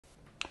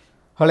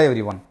Hello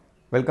everyone,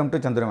 welcome to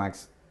Chandru Max.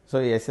 So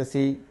SSC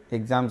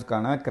exams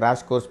கான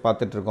crash course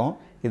பார்த்துட்டு இருக்கோம்.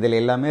 இதில்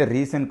எல்லாமே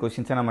recent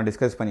questions நம்ம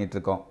டிஸ்கஸ் பண்ணிட்டு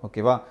இருக்கோம்.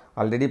 ஓகேவா?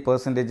 ஆல்ரெடி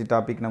percentage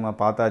டாபிக் நம்ம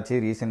பார்த்தாச்சு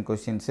recent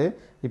questions.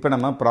 இப்போ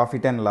நம்ம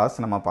profit and loss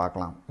நம்ம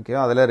பார்க்கலாம்.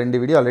 ஓகேவா? அதில் 2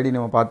 வீடியோ ஆல்ரெடி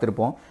நம்ம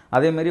பார்த்துருப்போம்.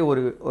 அதே மாதிரி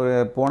ஒரு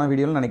போன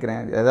வீடியோவில்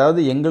நினைக்கிறேன், அதாவது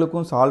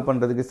எங்களுக்கும் சால்வ்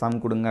பண்ணுறதுக்கு சம்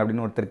கொடுங்க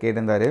அப்படின்னு ஒருத்தர்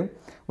கேட்டிருந்தாரு.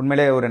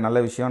 உண்மையிலே ஒரு நல்ல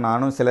விஷயம்.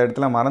 நானும் சில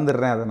இடத்துல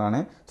மறந்துடுறேன் அதை நான்.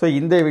 ஸோ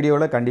இந்த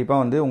வீடியோவில்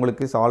கண்டிப்பாக வந்து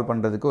உங்களுக்கு சால்வ்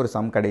பண்ணுறதுக்கு ஒரு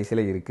சம்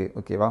கடைசியில் இருக்குது.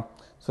 ஓகேவா?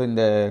 ஸோ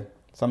இந்த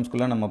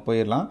சம்ஸ்குள்ளே நம்ம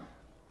போயிடலாம்.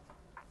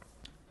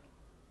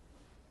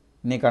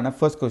 இன்னைக்கான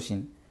first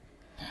question.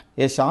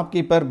 A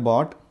shopkeeper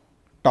bought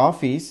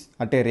toffees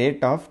at a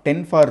rate of 10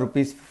 for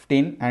rupees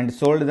 15 and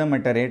sold them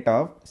at a rate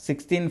of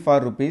 16 for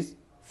rupees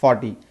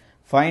 40.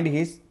 Find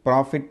his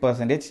profit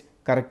percentage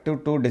correct to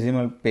 2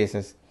 decimal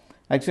places.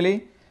 Actually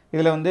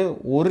இதில் வந்து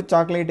ஒரு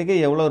சாக்லேட்டுக்கு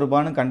எவ்வளோ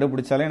ரூபான்னு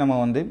கண்டுபிடிச்சாலே நம்ம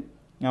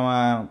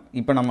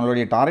இப்போ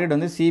நம்மளுடைய டார்கெட்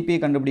வந்து CP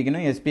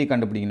கண்டுபிடிக்கணும், எஸ்பி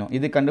கண்டுபிடிக்கணும்.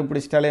 இது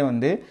கண்டுபிடிச்சிட்டாலே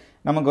வந்து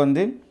நமக்கு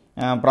வந்து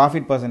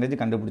ப்ராஃபிட்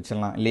பர்சன்டேஜ்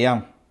கண்டுபிடிச்சிடலாம் இல்லையா?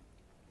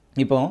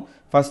 இப்போ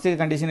ஃபஸ்ட்டு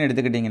கண்டிஷன்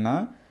எடுத்துக்கிட்டிங்கன்னா,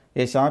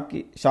 a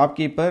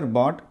shopkeeper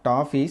bought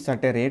toffees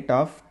at a rate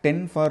of 10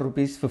 for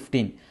rupees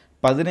 15.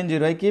 15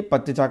 ரூபாய்க்கு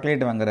 10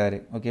 சாக்லேட் வாங்குறாரு.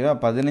 ஓகேவா?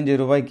 15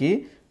 ரூபாய்க்கு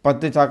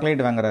 10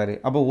 சாக்லேட் வாங்குறாரு.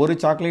 அப்போ ஒரு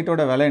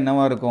சாக்லேட்டோட விலை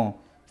என்னவா இருக்கும்?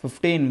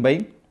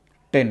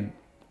 15/10.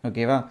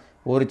 ஓகேவா?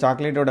 ஒரு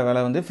சாக்லேட்டோட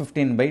விலை வந்து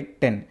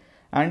 15/10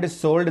 and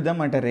sold them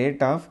at a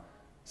rate of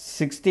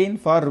 16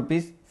 for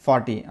rupees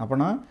 40.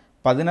 அப்போனா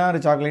 16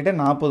 சாக்லேட்டை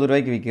 40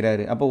 ரூபாய்க்கு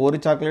விற்கிறாரு. அப்போ ஒரு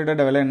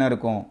சாக்லேட்டோட விலை என்ன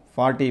இருக்கும்?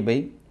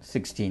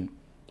 40/16.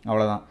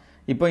 அவ்வளோதான்.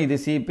 இப்போ இது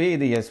சிபி,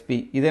 இது எஸ்பி.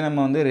 இதை நம்ம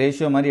வந்து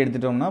ரேஷியோ மாதிரி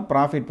எடுத்துட்டோம்னா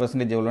ப்ராஃபிட்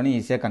பர்சன்டேஜ் எவ்வளோன்னு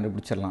ஈஸியாக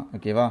கண்டுபிடிச்சிடலாம்.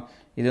 ஓகேவா?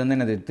 இது வந்து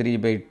என்னது?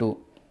 3/2.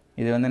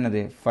 இது வந்து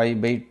என்னது?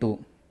 5/2.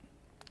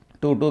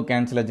 2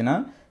 கேன்சல் ஆச்சுன்னா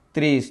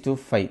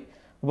 3:5.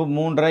 அப்போ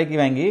 3 ரூபாய்க்கு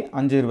வாங்கி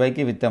 5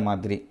 ரூபாய்க்கு விற்ற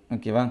மாதிரி.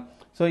 ஓகேவா?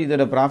 ஸோ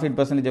இதோட ப்ராஃபிட்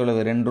பர்சன்டேஜ்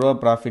எவ்வளவு? 2 ரூபா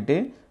profit.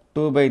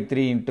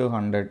 2/3 ×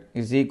 100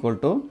 is equal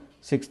to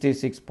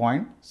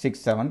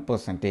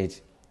 66.67%.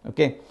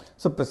 Okay.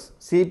 So இப்போ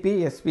சிபி,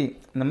 எஸ்பி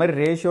இந்த மாதிரி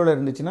ரேஷியோவில்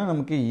இருந்துச்சுன்னா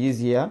நமக்கு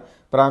ஈஸியாக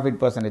ப்ராஃபிட்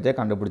பர்சன்டேஜை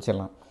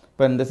கண்டுபிடிச்சிடலாம்.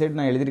 இப்போ இந்த சைடு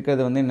நான்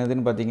எழுதியிருக்கிறது வந்து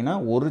என்னதுன்னு பார்த்தீங்கன்னா,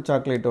 ஒரு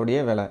சாக்லேட்டோடைய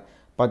விலை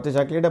 10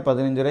 சாக்லேட்டை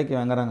 15 ரூபாய்க்கு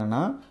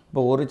வாங்குறாங்கன்னா,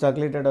 இப்போ ஒரு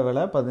சாக்லேட்டோட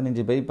விலை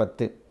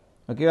 15/10.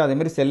 ஓகேவா?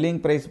 அதேமாதிரி செல்லிங்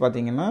ப்ரைஸ்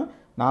பார்த்தீங்கன்னா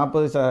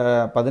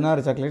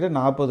 16 சாக்லேட்டு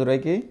 40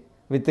 ரூபாய்க்கு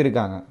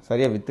விற்றுருக்காங்க.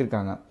 சரியாக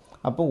விற்றுருக்காங்க.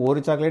 அப்போ ஒரு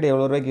சாக்லேட்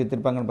எவ்வளோ ரூபாய்க்கு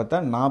விற்றுருப்பாங்கன்னு பார்த்தா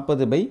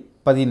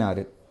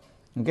 40/16.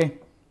 ஓகே.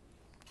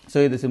 ஸோ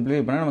இது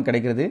சிம்பிளிஃபை பண்ணால் நமக்கு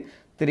கிடைக்கிறது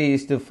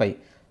 3:5.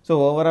 ஸோ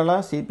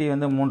ஓவராலாக சிபி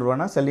வந்து 3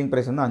 ரூபானா செல்லிங்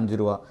ப்ரைஸ் வந்து 5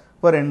 ரூபா.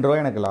 இப்போ 2 ரூபா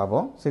எனக்கு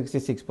லாபம்.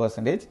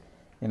 66%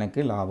 எனக்கு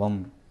லாபம்.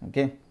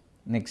 Okay.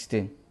 Next,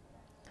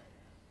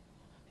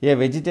 a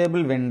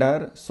vegetable vendor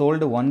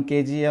sold 1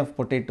 kg of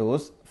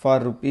potatoes for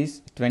rupees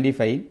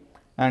 25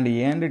 and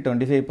earned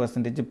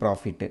 25%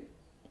 profit.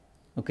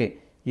 Okay.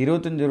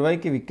 25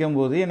 ரூபாய்க்கு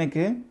விற்கும்போது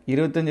எனக்கு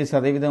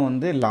 25%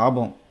 வந்து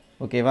லாபம்.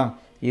 ஓகேவா?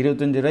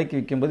 25 ரூபாய்க்கு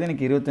விற்கும்போது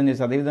எனக்கு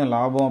 25%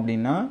 லாபம்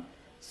அப்படின்னா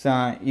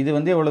இது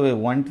வந்து எவ்வளவு?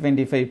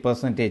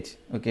 125%.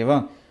 ஓகேவா?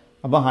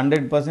 அப்போ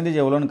 100%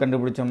 எவ்வளோன்னு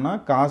கண்டுபிடிச்சோம்னா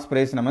காஸ்ட்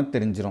ப்ரைஸ் நமக்கு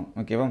தெரிஞ்சிடும்.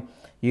 ஓகேவா?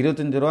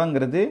 25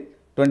 ரூபாங்கிறது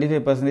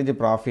 25%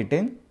 ப்ராஃபிட்டு.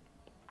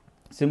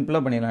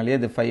 சிம்பிளாக பண்ணிடலாம் இல்லையா?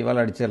 இது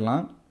 5ஆல்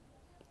அடிச்சிடலாம்.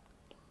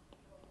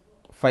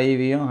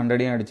 5ஐயும்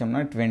 100ஐயும்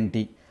அடித்தோம்னா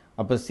 20.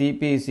 அப்போ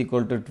CP is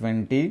equal to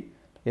 20,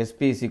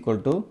 SP is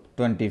equal to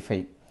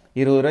 25.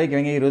 20 ரூபாய்க்கு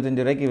வாங்கி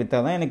 25 ரூபாய்க்கு விற்றா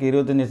தான் எனக்கு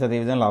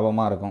 25%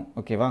 லாபமாக இருக்கும்.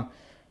 ஓகேவா?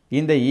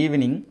 இந்த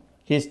evening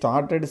he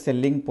started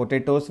selling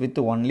potatoes with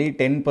only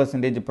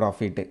 10%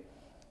 profit.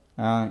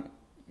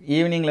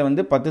 ஈவினிங்கில்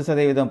வந்து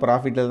 10%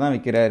 ப்ராஃபிட்டில் தான்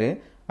விற்கிறாரு.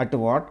 At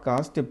what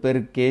cost per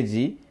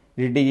KG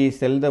did he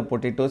sell the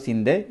potatoes in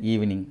the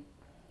evening?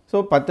 So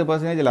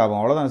 10% லாபம்.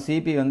 அவ்வளோதான்.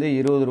 சிபி வந்து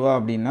 20 ரூபா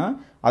அப்படின்னா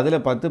அதில்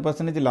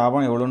 10%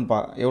 லாபம் எவ்வளோன்னு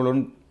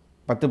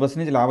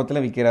 10%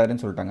 லாபத்தில்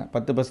விற்கிறாருன்னு சொல்லிட்டாங்க.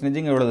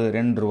 10% எவ்வளவு?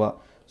 2 ரூபா.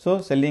 ஸோ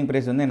செல்லிங்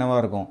ப்ரைஸ் வந்து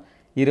என்னவாக இருக்கும்?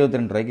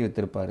 22 ரூபாய்க்கு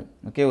விற்றுருப்பார்.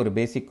 ஓகே. ஒரு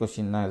பேசிக்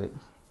கொஸ்டின் தான் அது.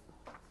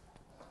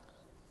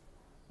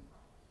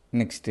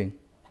 Next,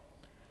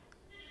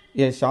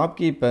 a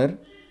shopkeeper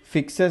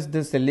fixes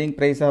the selling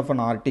price of an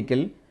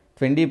article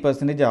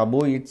 20%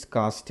 above its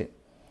cost.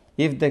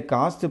 If the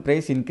cost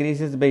price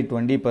increases by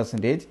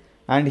 20%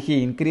 and he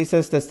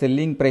increases the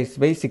selling price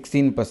by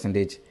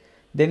 16%,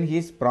 then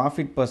his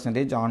profit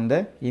percentage on the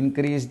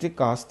increased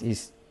cost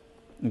is.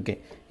 Okay.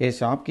 A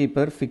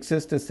shopkeeper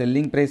fixes the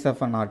selling price of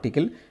an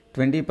article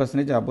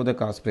 20% above the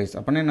cost price.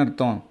 அப்போ என்ன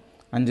அர்த்தம்?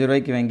 5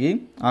 ரூபாய்க்கு வாங்கி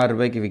 6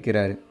 ரூபாய்க்கு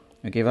விற்கிறாரு.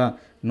 ஓகேவா?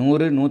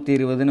 100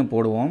 120ன்னு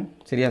போடுவோம்.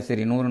 சரியா?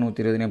 சரி, 100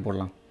 120னே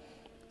போடலாம்.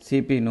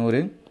 சிபி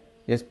 100,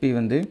 எஸ்பி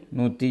வந்து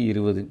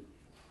 120.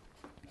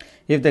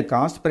 If the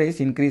cost price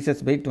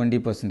increases by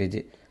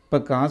 20%. இப்போ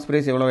காஸ்ட்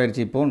ப்ரைஸ் எவ்வளோ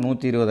ஆயிடுச்சு? இப்போது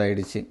 120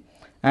 ஆயிடுச்சு.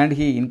 And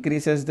he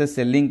increases the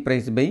selling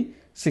price by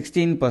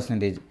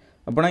 16%.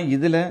 அப்போனா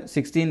இதில்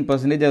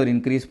 16% அவர்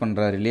இன்க்ரீஸ்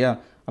பண்ணுறாரு இல்லையா?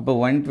 அப்போ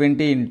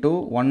 120 ×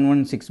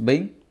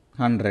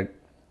 116/100.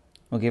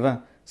 ஓகேவா?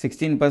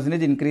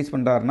 16% இன்க்ரீஸ்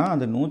பண்ணுறாருனா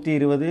அந்த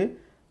 120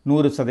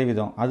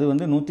 100%, அது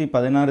வந்து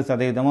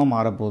 116%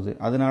 மாறப்போகுது.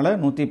 அதனால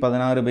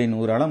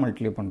 116/100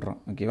 மல்டிப்ளை பண்ணுறோம்.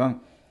 ஓகேவா?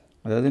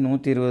 அதாவது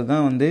 120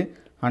 தான் வந்து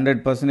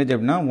 100%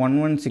 அப்படின்னா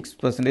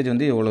 116%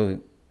 வந்து எவ்வளவு?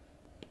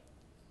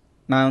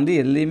 நான் வந்து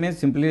எதுலேயுமே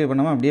சிம்பிளிஃபை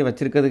பண்ணாமல் அப்படியே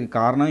வச்சுருக்கிறதுக்கு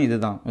காரணம்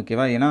இதுதான்.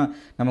 ஓகேவா? ஏன்னா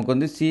நமக்கு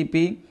வந்து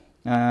சிபி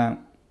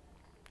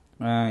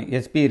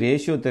எஸ்பி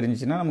ரேஷியோ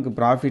தெரிஞ்சிச்சுன்னா நமக்கு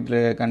ப்ராஃபிட்டில்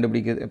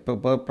கண்டுபிடிக்கிறது,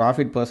 இப்போ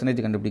ப்ராஃபிட் பர்சன்டேஜ்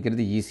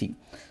கண்டுபிடிக்கிறது ஈஸி.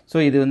 ஸோ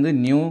இது வந்து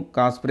நியூ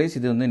காஸ்ட் ப்ரைஸ்,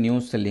 இது வந்து நியூ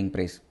செல்லிங்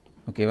ப்ரைஸ்.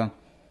 ஓகேவா?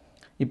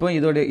 இப்போ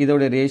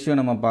இதோட ரேஷியோ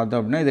நம்ம பார்த்தோம்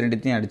அப்படின்னா இது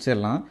ரெண்டுத்தையும்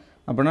அடிச்சிடலாம்.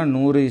 அப்படின்னா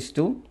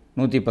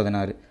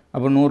 100:116.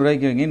 அப்போ 100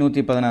 ரூபாய்க்கு வாங்கி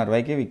 116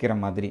 ரூபாய்க்கு விற்கிற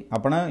மாதிரி.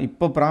 அப்போனா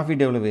இப்போ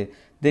ப்ராஃபிட் எவ்வளவு?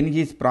 தென்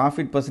ஹீஸ்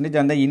ப்ராஃபிட் பர்சன்டேஜ்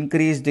அந்த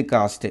இன்க்ரீஸ்டு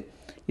காஸ்ட்டு.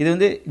 இது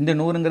வந்து இந்த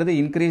 100ங்கிறது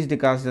இன்க்ரீஸ்டு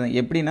காஸ்ட் தான்.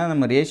 எப்படின்னா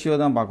நம்ம ரேஷியோ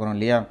தான் பார்க்குறோம்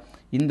இல்லையா?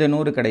 இந்த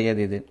 100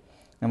 கிடையாது. இது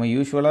நம்ம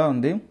யூஸ்வலாக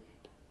வந்து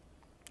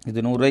இது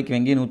 100 ரூபாய்க்கு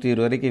வாங்கி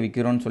 120 வரைக்கும்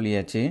விற்கிறோன்னு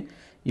சொல்லியாச்சு.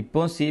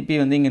 இப்போ சிபி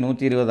வந்து இங்கே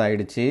 120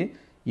 ஆகிடுச்சு.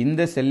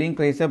 இந்த செல்லிங்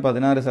ப்ரைஸை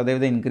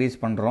 16% இன்க்ரீஸ்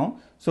பண்ணுறோம்.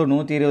 ஸோ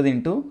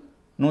 120 ×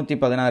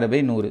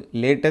 116/100.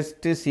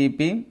 லேட்டஸ்ட்டு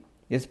சிபி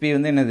எஸ்பி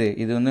வந்து என்னது?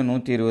 இது வந்து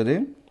 120,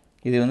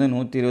 இது வந்து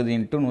 120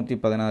 ×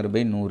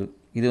 116/100.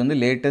 இது வந்து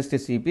latest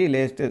CP,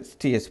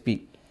 latest SP.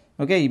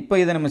 Okay, இப்போ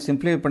இதை நம்ம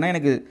சிம்பிளிஃபை பண்ணால்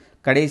எனக்கு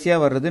கடைசியாக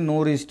வர்றது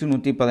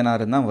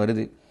 100:116 தான்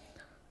வருது.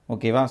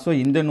 ஓகேவா? ஸோ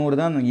இந்த 100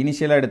 தான்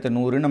இனிஷியலாக எடுத்த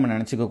 100 நம்ம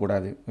நினச்சிக்க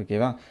கூடாது.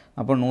 ஓகேவா?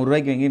 அப்போ 100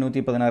 ரூபாய்க்கு வாங்கி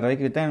 116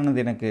 ரூபாய்க்கு விற்றா என்னது?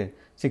 எனக்கு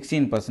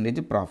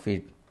 16%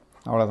 ப்ராஃபிட்.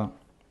 அவ்வளோதான்.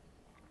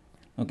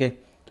 ஓகே,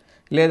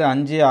 இல்லை இது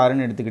 5,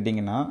 6ன்னு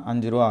எடுத்துக்கிட்டிங்கன்னா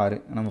 5 ரூபா 6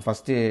 நம்ம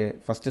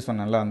ஃபஸ்ட்டு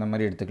சொன்னல அந்த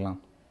மாதிரி எடுத்துக்கலாம்.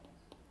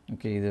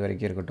 ஓகே, இது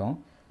வரைக்கும் இருக்கட்டும்.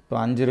 இப்போ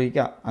 5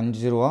 ரூபாய்க்கு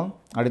 5 ரூபா,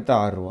 அடுத்து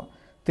 6 ரூபா.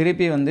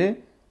 திருப்பி வந்து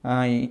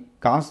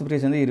காஸ்ட்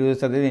ப்ரைஸ் வந்து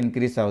 20%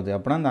 இன்க்ரீஸ் ஆகுது.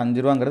 அப்படின்னா அந்த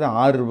 5 ரூபாங்கிறது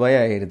 6 ரூபாய்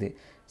ஆயிடுது.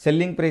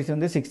 செல்லிங் ப்ரைஸ்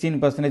வந்து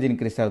 16%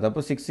 இன்க்ரீஸ் ஆகுது.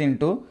 அப்போ 6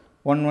 ×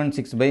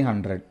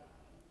 116/100.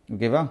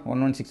 ஓகேவா?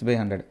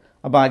 116/100.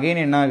 அப்போ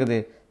அகெயின் என்ன ஆகுது?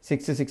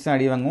 6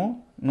 அடி வாங்குவோம்,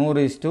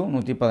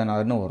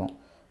 100:116ன்னு வரும்.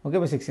 ஓகே,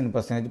 இப்போ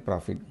 16%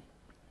 ப்ராஃபிட்.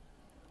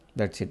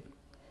 That's it.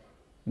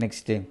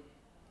 நெக்ஸ்ட்டு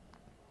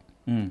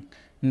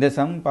இந்த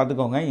சம்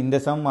பார்த்துக்கோங்க. இந்த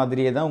சம்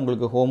மாதிரியே தான்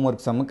உங்களுக்கு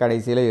ஹோம்ஒர்க் சம்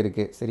கடைசியில்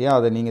இருக்குது. சரியா?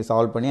 அதை நீங்கள்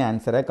சால்வ் பண்ணி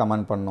ஆன்சரை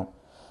கமெண்ட் பண்ணணும்.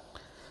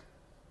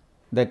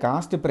 The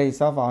cost price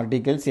of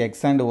articles X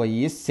and Y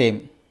is same.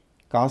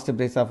 Cost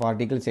price of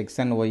articles X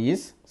and Y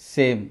is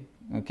same.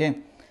 Okay.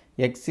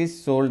 X is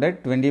sold at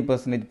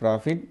 20%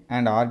 profit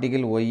and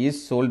article Y is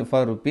sold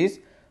for rupees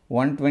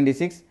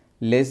 126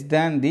 less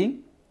than the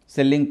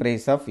selling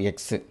price of X.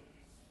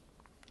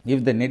 If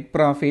the net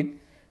profit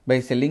by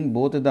selling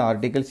both the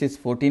articles is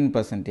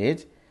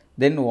 14%,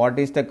 then what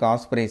is the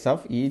cost price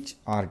of each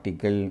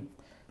article?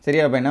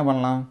 சரியா? அப்போ என்ன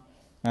பண்ணலாம்?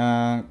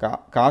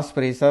 Cost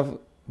price of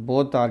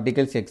both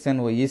articles X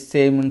and Y is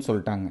சேம்னு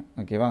சொல்லிட்டாங்க.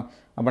 ஓகேவா?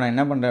 அப்போ நான்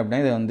என்ன பண்ணுறேன்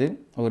அப்படின்னா இதை வந்து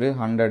ஒரு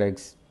 100x,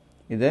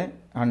 இதை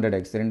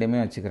 100x ரெண்டுமே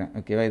வச்சுக்கிறேன்.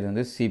 ஓகேவா? இது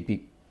வந்து சிபி.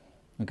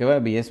 ஓகேவா?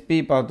 இப்போ எஸ்பி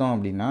பார்த்தோம்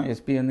அப்படின்னா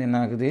எஸ்பி வந்து என்ன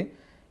ஆகுது?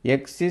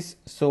 X is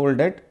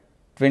sold at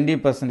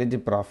 20%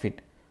 profit.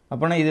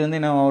 அப்போனா இது வந்து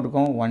என்ன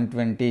இருக்கும்?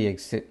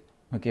 120x.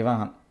 ஓகேவா?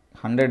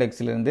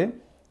 100xலேருந்து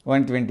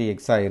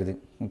 120x ஆயிடுது.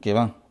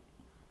 ஓகேவா?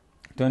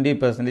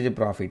 20%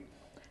 profit.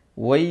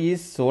 Y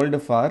is sold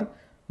for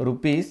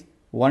rupees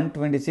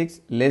 126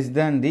 less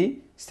than the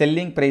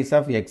selling price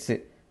of x.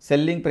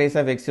 selling price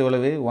of x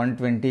எவ்வளவு?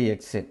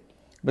 120x.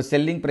 இப்போ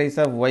selling price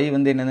of y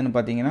வந்து என்னதுன்னு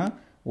பார்த்தீங்கன்னா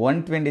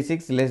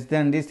 126 less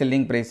than the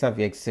selling price of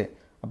x.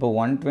 அப்போ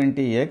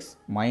 120x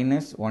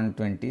minus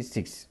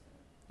 126.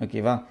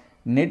 ஓகேவா?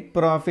 net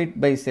profit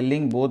by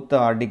selling both the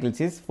articles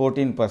is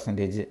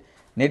 14%.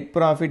 net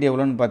profit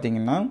எவ்வளோன்னு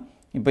பார்த்தீங்கன்னா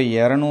இப்போ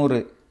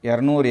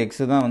 200x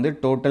தான் வந்து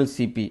total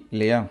CP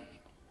இல்லையா?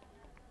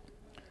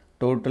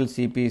 total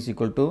CP is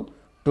equal to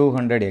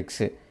 200x.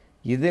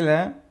 இதில்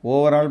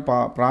ஓவரால்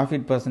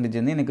ப்ராஃபிட் பர்சன்டேஜ்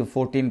வந்து எனக்கு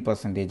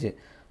 14%.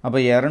 அப்போ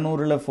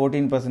 200ல்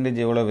 14%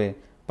 எவ்வளவு?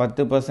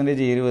 10%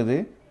 20,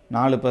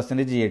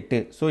 4% 8,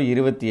 ஸோ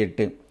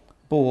 28.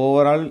 இப்போது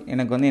ஓவரால்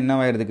எனக்கு வந்து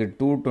என்னவாயிருக்கு?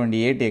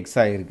 228x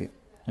ஆகிருக்கு.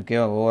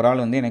 ஓகேவா?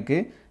 ஓவரால் வந்து எனக்கு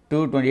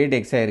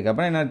 228x ஆகிருக்கு.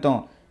 அப்புறம் என்ன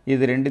அர்த்தம்?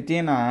 இது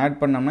ரெண்டுத்தையும் நான் ஆட்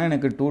பண்ணோம்னா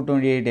எனக்கு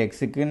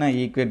 228xக்கு நான்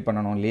ஈக்குவேட்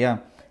பண்ணணும் இல்லையா?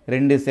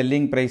 ரெண்டு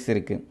செல்லிங் ப்ரைஸ்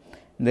இருக்குது.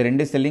 இந்த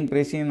ரெண்டு செல்லிங்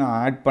ப்ரைஸையும் நான்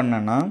ஆட்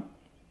பண்ணேன்னா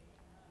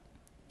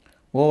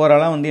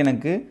ஓவராலாக வந்து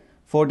எனக்கு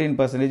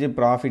 14%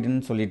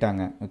 ப்ராஃபிட்னு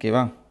சொல்லிட்டாங்க.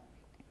 ஓகேவா?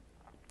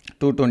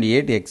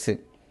 228x.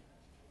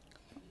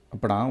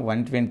 அப்படா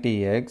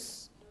 120x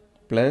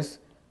ப்ளஸ்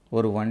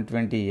ஒரு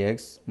 120x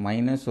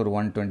மைனஸ் ஒரு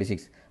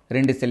 126.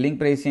 ரெண்டு செல்லிங்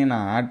ப்ரைஸையும்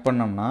நான் ஆட்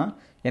பண்ணோம்னா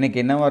எனக்கு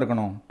என்னவாக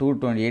இருக்கணும்?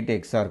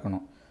 228xஆக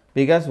இருக்கணும்.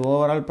 பிகாஸ்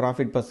ஓவரால்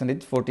ப்ராஃபிட்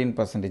பர்சன்டேஜ்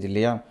 14%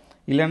 இல்லையா?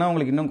 இல்லைனா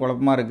உங்களுக்கு இன்னும்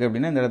குழப்பமாக இருக்குது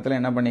அப்படின்னா இந்த இடத்துல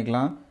என்ன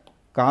பண்ணிக்கலாம்?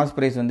 காஸ்ட்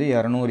ப்ரைஸ் வந்து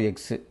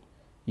 200x.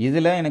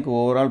 இதில் எனக்கு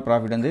ஓவரால்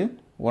ப்ராஃபிட் வந்து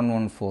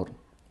 114.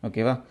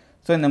 ஓகேவா?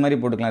 ஸோ இந்த மாதிரி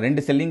போட்டுக்கலாம்.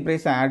 ரெண்டு செல்லிங்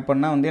ப்ரைஸை ஆட்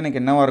பண்ணால் வந்து எனக்கு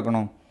என்னவாக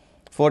இருக்கணும்?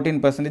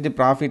 14%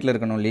 ப்ராஃபிட்டில்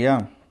இருக்கணும் இல்லையா?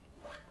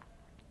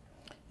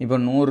 இப்போ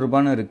 100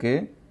 ரூபான்னு இருக்குது,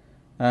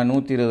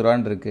 120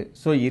 ரூபான்னு இருக்குது.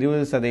 ஸோ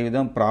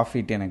 20%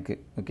 ப்ராஃபிட் எனக்கு.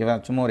 ஓகேவா?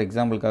 சும்மா ஒரு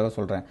எக்ஸாம்பிளுக்காக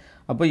சொல்கிறேன்.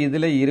 அப்போ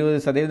இதில்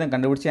 20%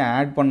 கண்டுபிடிச்சி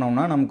ஆட்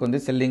பண்ணோம்னா நமக்கு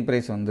வந்து செல்லிங்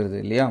ப்ரைஸ் வந்துடுது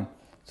இல்லையா?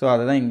 ஸோ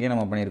அதை தான் இங்கே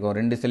நம்ம பண்ணியிருக்கோம்.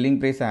 ரெண்டு செல்லிங்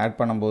ப்ரைஸ் ஆட்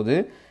பண்ணும்போது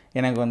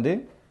எனக்கு வந்து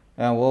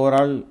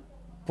ஓவரால்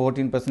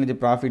 14%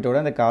 ப்ராஃபிட்டோட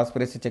அந்த காஸ்ட்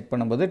ப்ரைஸை செக்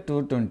பண்ணும்போது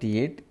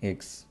 228x.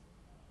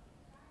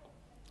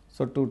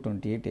 So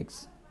 228x.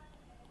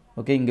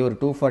 ஓகே, இங்கே ஒரு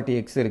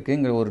 240x இருக்குது,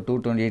 இங்கே ஒரு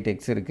 228x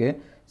இருக்குது.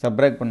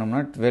 சப்ராக்ட் பண்ணோம்னா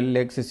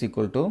 12x is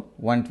equal to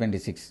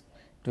 126.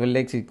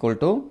 12x equal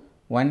to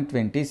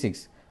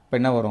 126. இப்போ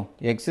என்ன வரும்?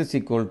 x is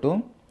equal to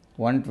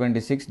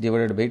 126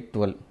 divided by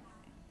 12.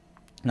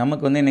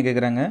 நமக்கு வந்து என்ன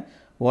கேட்குறாங்க,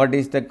 what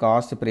is the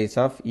cost price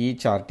of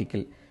each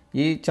article.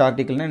 Each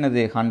ஆர்டிக்கிள்னால்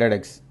என்னது?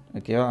 100x.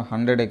 ஓகேவா,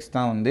 100x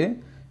தான் வந்து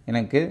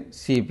எனக்கு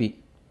சிபி.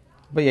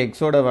 இப்போ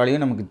எக்ஸோட வேல்யூ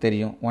நமக்கு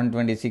தெரியும்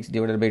 126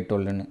 divided by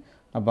 12ன்னு.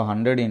 அப்போ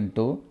 100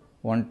 into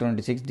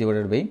 126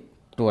 divided by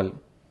 12.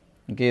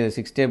 ஓகே, இது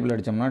 6 டேபிள்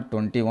அடித்தோம்னா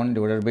 21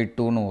 divided by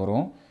 2ன்னு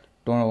வரும்.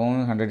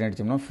 100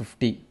 அடித்தோம்னா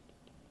 50.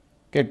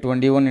 ஓகே,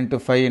 21 into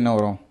 5 என்ன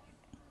வரும்?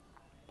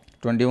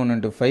 21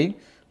 into 5,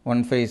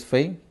 1 5 is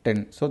 5, 10.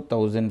 So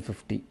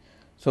 1050.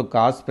 So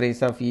cost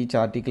price of each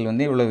article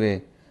வந்து இவ்வளவு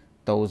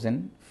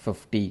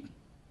 1050.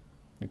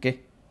 ஓகே,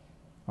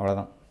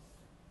 அவ்வளோதான்.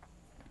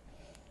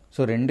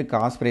 ஸோ ரெண்டு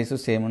காஸ்ட்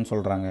ப்ரைஸும் சேம்னு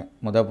சொல்கிறாங்க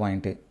மொதல்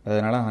பாயிண்ட்டு.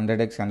 அதனால்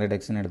 100x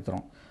 100xன்னு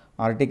எடுத்துகிறோம்.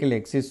 Article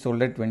X is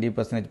sold at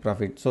 20%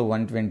 profit, so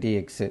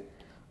 120x.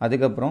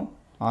 அதுக்கப்புறம்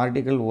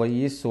article Y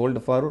is sold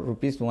for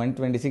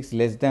 ₹126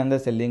 less than the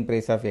selling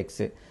price of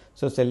x.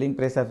 So selling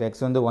price of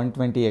X வந்து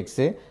 120x,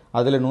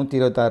 அதில்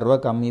 ₹126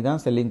 கம்மி தான்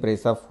selling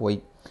price of Y.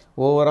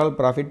 Overall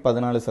profit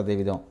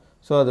 14%.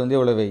 So அது வந்து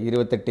எவ்வளவு?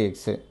 28x.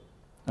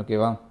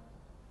 ஓகேவா?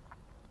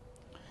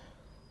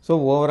 So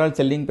overall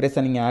selling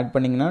ப்ரைஸை நீங்கள் ஆட்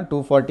பண்ணிங்கன்னா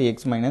 240x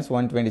மைனஸ்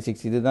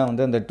 126, இதுதான்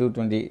வந்து அந்த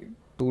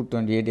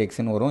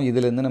 228xன்னு வரும்.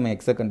 இதுலேருந்து நம்ம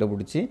எக்ஸை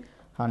கண்டுபிடிச்சி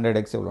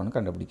 100x எவ்வளோன்னு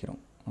கண்டுபிடிக்கிறோம்.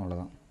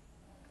 அவ்வளோதான்.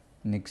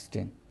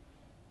 Next,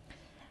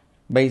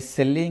 by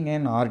selling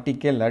an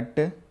article at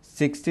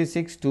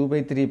 66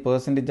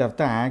 2/3% of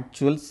the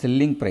actual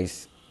selling price,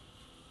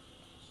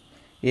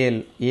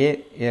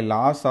 a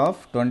loss of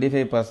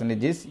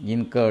 25% is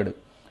incurred.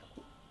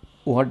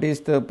 What is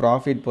the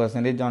profit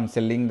percentage on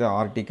selling the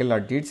article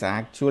at its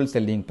actual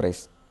selling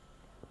price?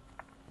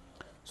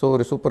 So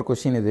ஒரு super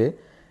question இது.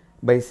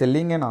 By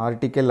selling an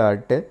article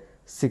at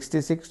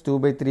 66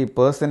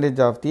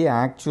 2/3% of the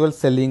actual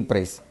selling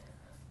price.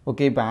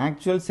 Okay, இப்போ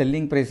actual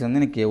selling price வந்து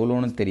எனக்கு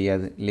எவ்வளோன்னு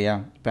தெரியாது இல்லையா?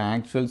 இப்போ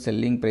actual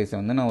selling ப்ரைஸை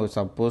வந்து நான் ஒரு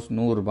சப்போஸ்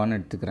 100 ரூபான்னு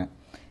எடுத்துக்கிறேன்.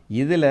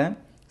 இதில்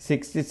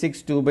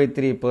 66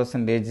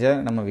 2/3%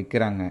 நம்ம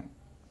விற்கிறாங்க.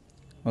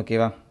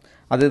 ஓகேவா?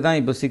 அதுதான்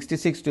இப்போ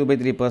 66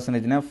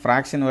 2/3%னா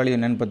ஃப்ராக்ஷன் வேல்யூ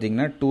என்னென்னு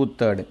பார்த்தீங்கன்னா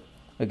 2/3.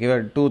 ஓகேவா,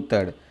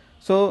 2/3.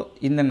 ஸோ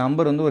இந்த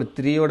நம்பர் வந்து ஒரு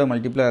 3யோட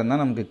மல்டிப்ளாக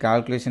இருந்தால் நமக்கு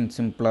கால்குலேஷன்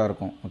சிம்பிளாக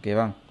இருக்கும்.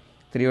 ஓகேவா,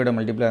 3யோட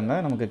மல்டிப்ளாக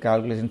இருந்தால் நமக்கு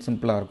கால்குலேஷன்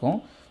சிம்பிளாக இருக்கும்.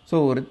 ஸோ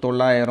ஒரு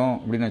 900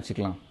 அப்படின்னு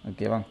வச்சுக்கலாம்.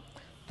 ஓகேவா,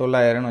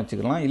 900ன்னு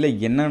வச்சுக்கலாம். இல்லை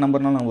என்ன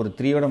நம்பர்னாலும் ஒரு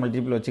 3யோட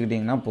மல்டிபிள்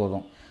வச்சுக்கிட்டிங்கன்னா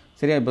போதும்.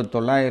 சரியா? இப்போ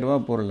 900 ரூபா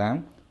பொருளை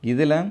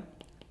இதில்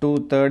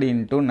 2/3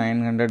 into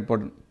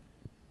 900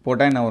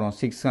 போட்டால் என்ன வரும்?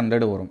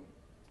 600 வரும்.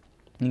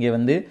 இங்கே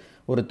வந்து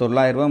ஒரு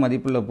 900 ரூபா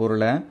மதிப்புள்ள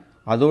பொருளை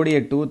அதோடைய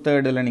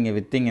 2/3 நீங்கள்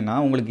விற்றீங்கன்னா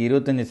உங்களுக்கு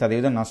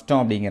 25%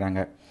 நஷ்டம்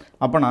அப்படிங்கிறாங்க.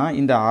 அப்போனா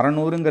இந்த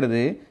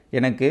 600ங்கிறது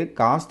எனக்கு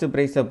காஸ்ட்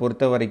ப்ரைஸை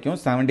பொறுத்த வரைக்கும்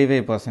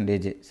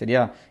 75%.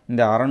 சரியா?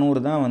 இந்த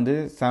 600 தான் வந்து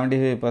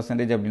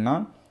 75% அப்படின்னா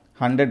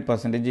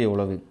 100%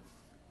 எவ்வளவு?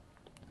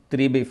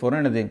 3/4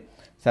 என்னது?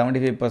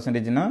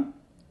 75%னா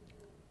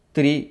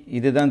 3,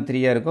 இதுதான்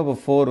 3யாக இருக்கும். அப்போ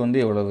 4 வந்து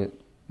எவ்வளவு?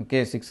 ஓகே,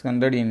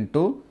 600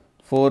 into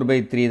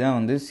 4/3 தான்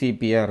வந்து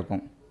சிபியாக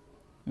இருக்கும்.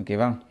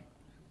 ஓகேவா?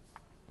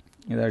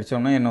 இதை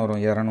அடித்தோம்னா என்ன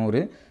வரும்? 200,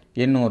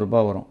 800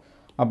 ரூபாய் வரும்.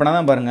 அப்படின்னா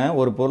தான் பாருங்கள்,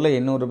 ஒரு பொருளை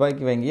 800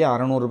 ரூபாய்க்கு வாங்கி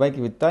 600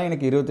 ரூபாய்க்கு விற்றா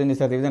எனக்கு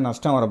 25%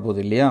 நஷ்டம்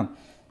வரப்போகுது இல்லையா?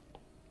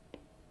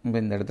 இப்போ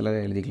இந்த இடத்துல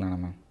எழுதிக்கலாம்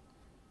நம்ம.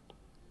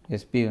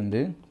 எஸ்பி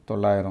வந்து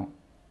 900,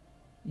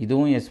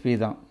 இதுவும் எஸ்பி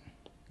தான்,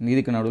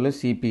 இதுக்கு நடுவில்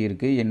சிபி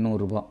இருக்குது 800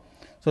 ரூபா.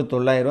 ஸோ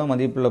 900 ரூபா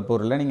மதிப்புள்ள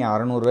பொருளை நீங்கள்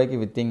 600 ரூபாய்க்கு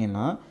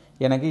விற்றீங்கன்னா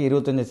எனக்கு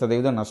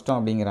 25% நஷ்டம்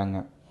அப்படிங்கிறாங்க.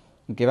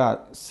 ஓகேவா?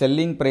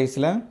 செல்லிங்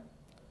ப்ரைஸில்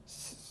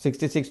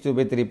 66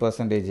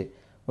 2/3%.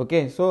 ஓகே,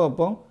 ஸோ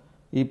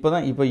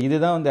இப்போ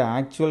இதுதான் வந்து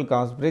ஆக்சுவல்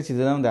காஸ்ட் ப்ரைஸ்,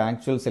 இதுதான் வந்து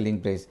ஆக்சுவல் செல்லிங்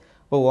ப்ரைஸ்.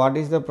 இப்போ what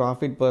is the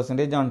profit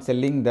percentage on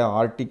selling the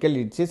article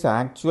it's is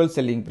actual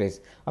selling price.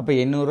 அப்போ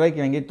 800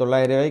 ரூபாய்க்கு வாங்கி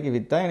 900 ரூபாய்க்கு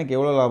விற்றா எனக்கு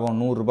எவ்வளோ லாபம்?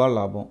 100 ரூபாய்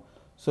லாபம்.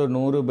 So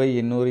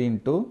 100/800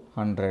 into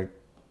 100.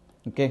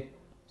 Okay,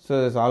 so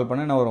solve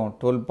பண்ண என்ன வரும்?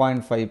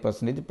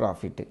 12.5%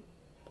 ப்ராஃபிட்டு.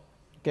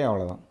 ஓகே,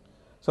 அவ்வளோதான்.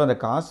 ஸோ அந்த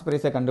காஸ்ட்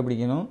ப்ரைஸை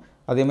கண்டுபிடிக்கணும்.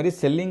 அதே மாதிரி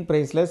செல்லிங்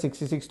ப்ரைஸில்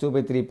 66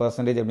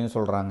 2/3% அப்படின்னு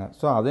சொல்கிறாங்க.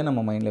 ஸோ அதை நம்ம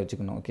மைண்டில்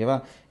வச்சுக்கணும். ஓகேவா?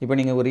 இப்போ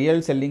நீங்கள் ஒரு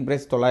ரியல் செல்லிங்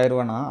ப்ரைஸ் 900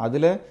 ரூபானா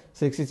அதில்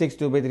 66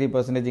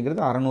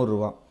 2/3%ங்கிறது 600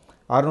 ரூபா.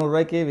 600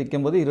 ரூபாய்க்கு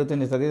விற்கும்போது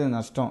 25%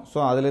 நஷ்டம். ஸோ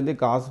அதுலேருந்து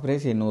காஸ்ட்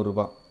ப்ரைஸ் 800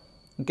 ரூபா.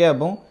 ஓகே,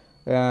 அப்போ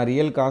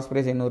ரியல் காஸ்ட்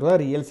ப்ரைஸ் 800 ரூபா,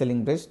 ரியல்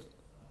செல்லிங் ப்ரைஸ்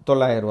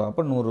 900 ரூபா.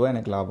 அப்போ 100 ரூபா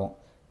எனக்கு லாபம்.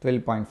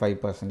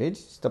 12.5% is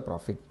the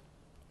profit.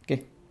 Okay,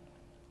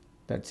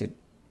 that's it.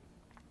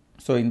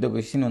 So இந்த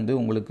கொஷின் வந்து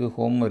உங்களுக்கு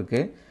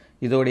ஹோம்ஒர்க்கு.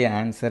 இதோடைய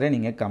ஆன்சரை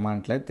நீங்கள்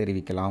கமெண்ட்டில்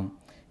தெரிவிக்கலாம்.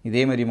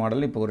 இதேமாதிரி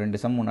மாடல் இப்போ ஒரு 2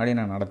 சம் முன்னாடி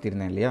நான்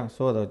நடத்தியிருந்தேன் இல்லையா?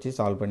 ஸோ அதை வச்சு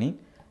சால்வ் பண்ணி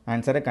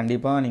ஆன்சரை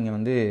கண்டிப்பாக நீங்கள்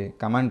வந்து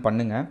கமெண்ட்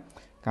பண்ணுங்கள்.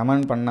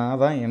 கமெண்ட் பண்ணால்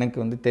தான் எனக்கு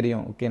வந்து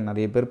தெரியும், ஓகே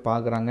நிறைய பேர்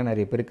பார்க்குறாங்க,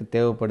 நிறைய பேருக்கு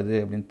தேவைப்படுது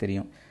அப்படின்னு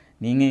தெரியும்.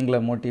 நீங்கள் எங்களை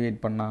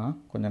மோட்டிவேட் பண்ணால்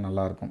கொஞ்சம்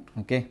நல்லாயிருக்கும்.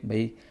 ஓகே,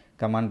 பை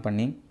கமெண்ட்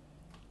பண்ணி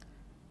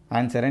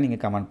ஆன்சரை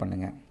நீங்கள் கமெண்ட்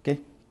பண்ணுங்கள். Okay,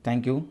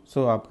 thank you. ஸோ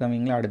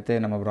அப்கமிங்கில் அடுத்து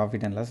நம்ம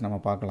ப்ராஃபிட் அண்ட் லாஸ் நம்ம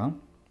பார்க்கலாம்.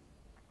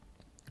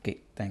 Okay,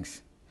 thanks.